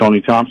Tony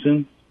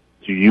Thompson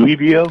to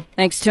UEBO.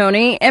 Thanks,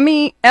 Tony.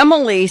 Emily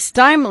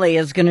Steimle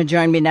is going to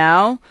join me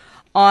now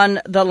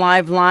on the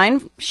live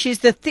line. She's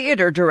the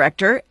theater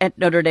director at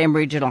Notre Dame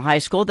Regional High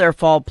School. Their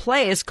fall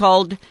play is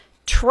called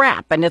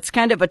Trap, and it's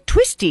kind of a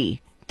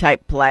twisty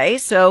type play.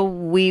 So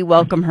we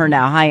welcome her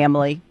now. Hi,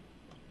 Emily.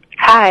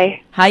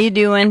 Hi. How you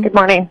doing? Good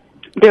morning.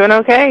 Doing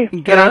okay.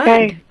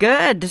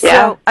 Good.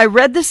 So I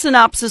read the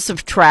synopsis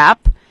of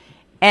Trap,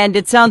 and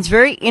it sounds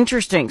very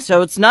interesting.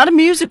 So it's not a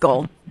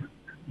musical.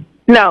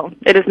 No,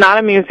 it is not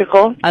a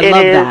musical. I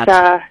love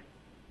that.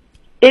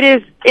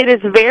 It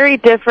is very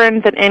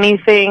different than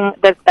anything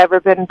that's ever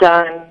been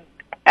done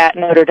at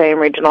Notre Dame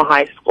Regional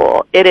High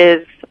School.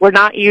 We're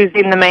not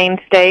using the main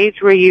stage.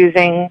 We're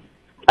using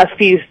a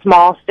few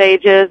small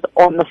stages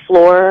on the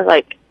floor.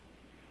 Like,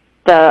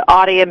 the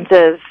audience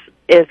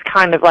is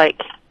kind of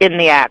like in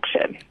the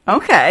action.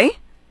 Okay.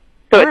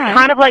 So it's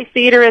kind of like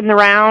theater in the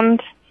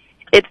round.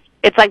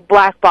 It's like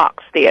black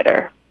box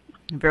theater.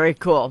 Very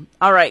cool.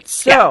 All right.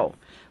 So,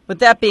 with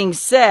that being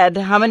said,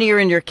 how many are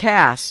in your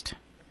cast?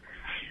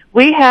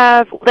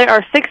 There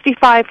are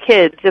 65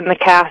 kids in the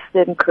cast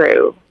and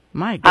crew.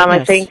 My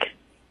goodness. I think,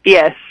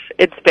 yes,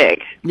 it's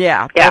big.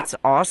 Yeah, that's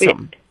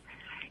awesome.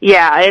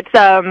 It's,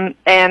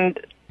 and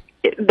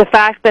the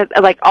fact that,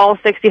 like, all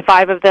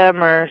 65 of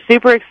them are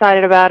super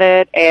excited about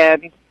it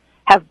and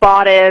have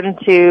bought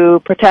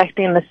into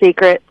protecting the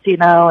secrets,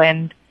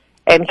 and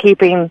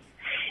keeping,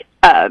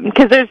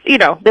 because there's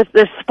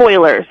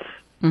spoilers,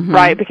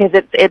 right? Because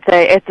it's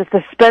a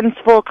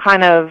suspenseful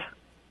kind of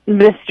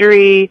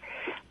mystery,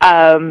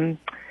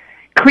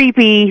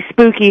 creepy,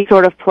 spooky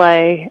sort of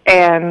play,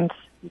 and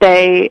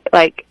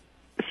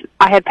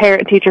I had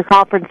parent-teacher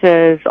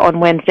conferences on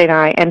Wednesday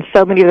night, and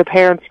so many of the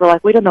parents were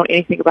like, we don't know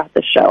anything about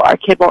this show. Our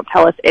kid won't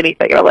tell us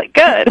anything. And I'm like,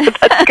 good.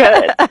 That's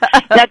good.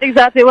 That's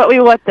exactly what we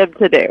want them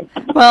to do.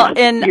 Well,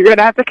 and you're going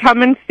to have to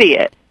come and see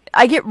it.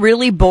 I get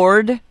really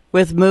bored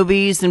with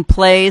movies and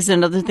plays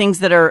and other things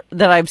that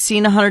I've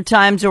seen 100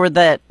 times or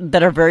that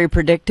are very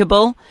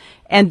predictable.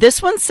 And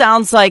this one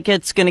sounds like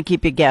it's going to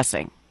keep you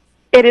guessing.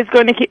 It is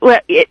going to keep. Well,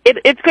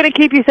 it's going to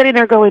keep you sitting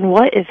there going,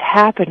 "What is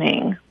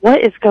happening?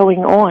 What is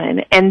going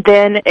on?" And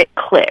then it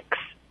clicks,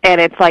 and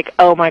it's like,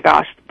 "Oh my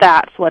gosh,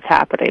 that's what's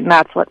happening.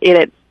 That's what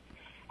it is."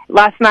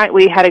 Last night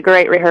we had a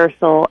great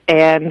rehearsal,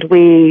 and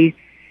we,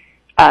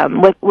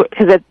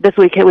 because this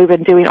weekend we've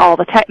been doing all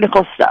the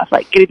technical stuff,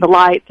 like getting the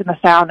lights and the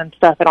sound and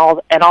stuff, and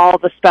all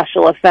the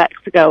special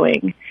effects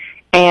going,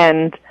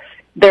 and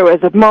there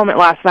was a moment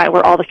last night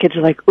where all the kids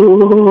were like,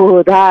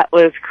 "Ooh, that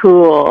was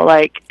cool!"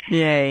 Like,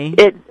 yay!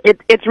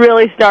 It's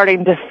really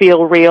starting to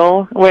feel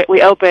real.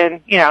 We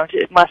open, in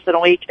less than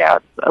a week now.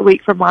 It's a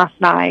week from last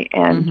night,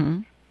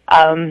 and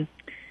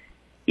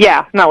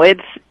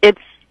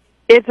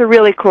it's a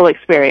really cool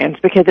experience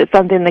because it's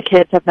something the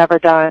kids have never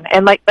done.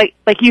 And like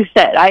you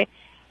said,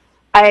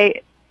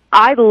 I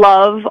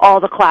love all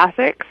the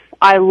classics.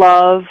 I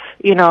love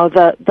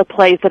the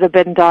plays that have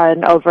been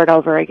done over and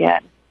over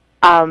again.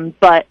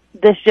 But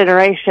this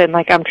generation,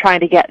 I'm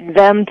trying to get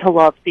them to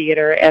love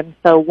theater, and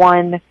so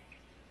one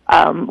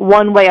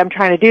way I'm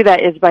trying to do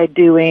that is by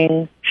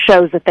doing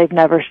shows that they've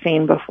never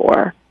seen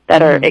before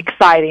that are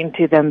exciting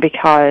to them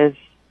because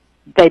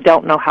they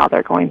don't know how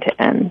they're going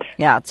to end.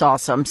 Yeah, it's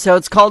awesome. So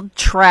it's called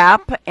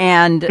Trap,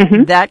 and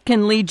that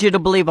can lead you to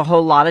believe a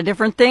whole lot of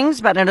different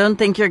things, but I don't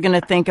think you're going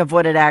to think of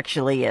what it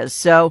actually is.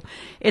 So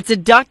it's a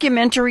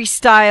documentary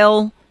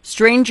style,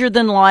 stranger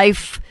than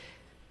life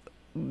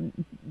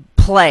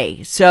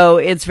play. So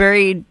it's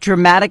very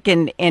dramatic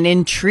and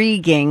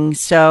intriguing.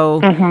 So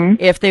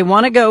if they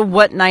want to go,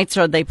 what nights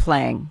are they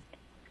playing?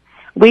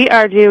 We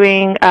are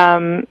doing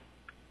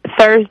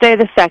Thursday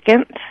the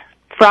 2nd,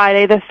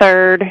 Friday the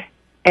 3rd,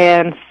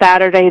 and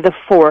Saturday the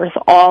 4th,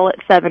 all at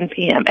 7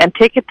 p.m. And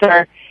tickets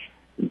are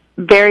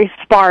very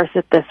sparse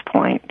at this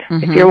point.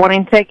 If you're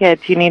wanting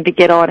tickets, you need to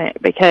get on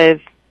it because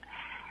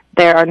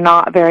there are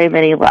not very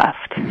many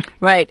left.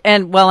 Right.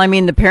 And,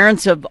 the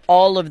parents of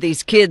all of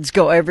these kids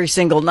go every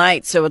single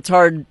night, so it's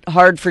hard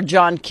for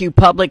John Q.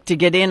 Public to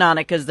get in on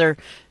it because the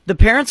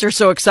parents are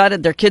so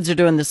excited their kids are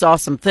doing this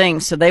awesome thing,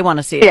 so they want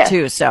to see it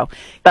too. So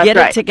get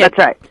a ticket. That's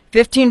right.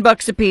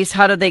 $15 a piece.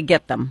 How do they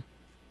get them?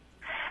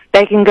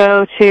 They can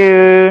go to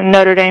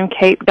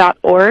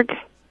NotreDameCape.org,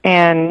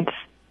 and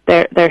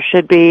there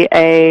should be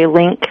a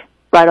link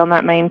right on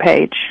that main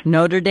page.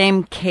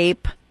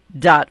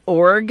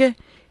 NotreDameCape.org.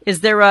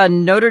 Is there a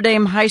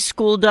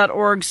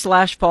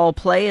NotreDameHighSchool.org/fall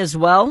play as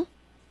well?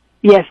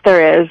 Yes,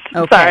 there is.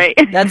 Okay. Sorry.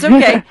 That's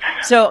okay.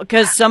 So,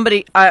 because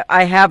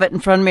I have it in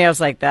front of me, I was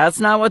like, that's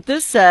not what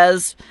this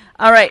says.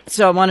 All right.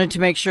 So I wanted to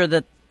make sure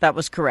that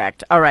was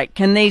correct. All right.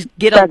 Can they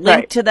get a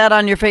link to that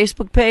on your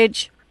Facebook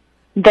page?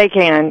 They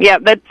can. Yeah.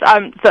 That's,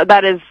 so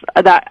that is,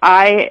 that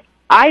I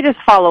just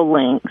follow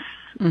links.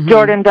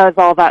 Jordan does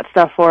all that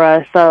stuff for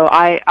us, so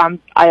I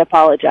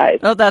apologize.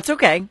 Oh, that's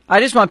okay. I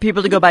just want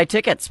people to go buy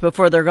tickets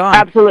before they're gone.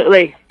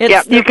 Absolutely.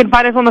 Yeah, you can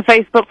find us on the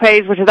Facebook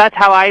page, that's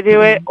how I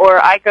do it,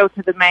 or I go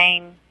to the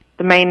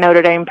the main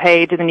Notre Dame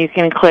page, and then you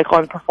can click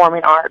on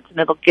Performing Arts, and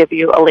it'll give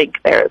you a link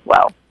there as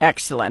well.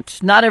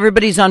 Excellent. Not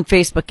everybody's on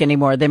Facebook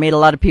anymore. They made a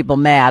lot of people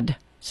mad,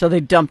 so they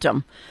dumped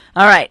them.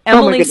 All right.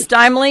 Emily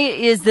Steimle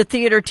is the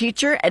theater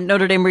teacher at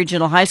Notre Dame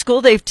Regional High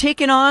School. They've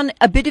taken on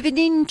a bit of an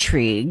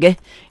intrigue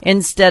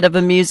instead of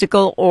a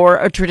musical or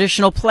a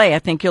traditional play. I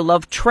think you'll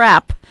love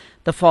Trap,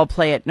 the fall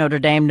play at Notre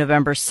Dame,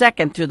 November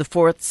 2nd through the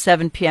 4th,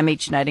 7 p.m.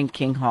 each night in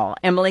King Hall.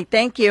 Emily,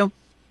 thank you.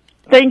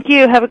 Thank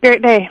you. Have a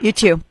great day. You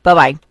too.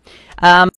 Bye-bye.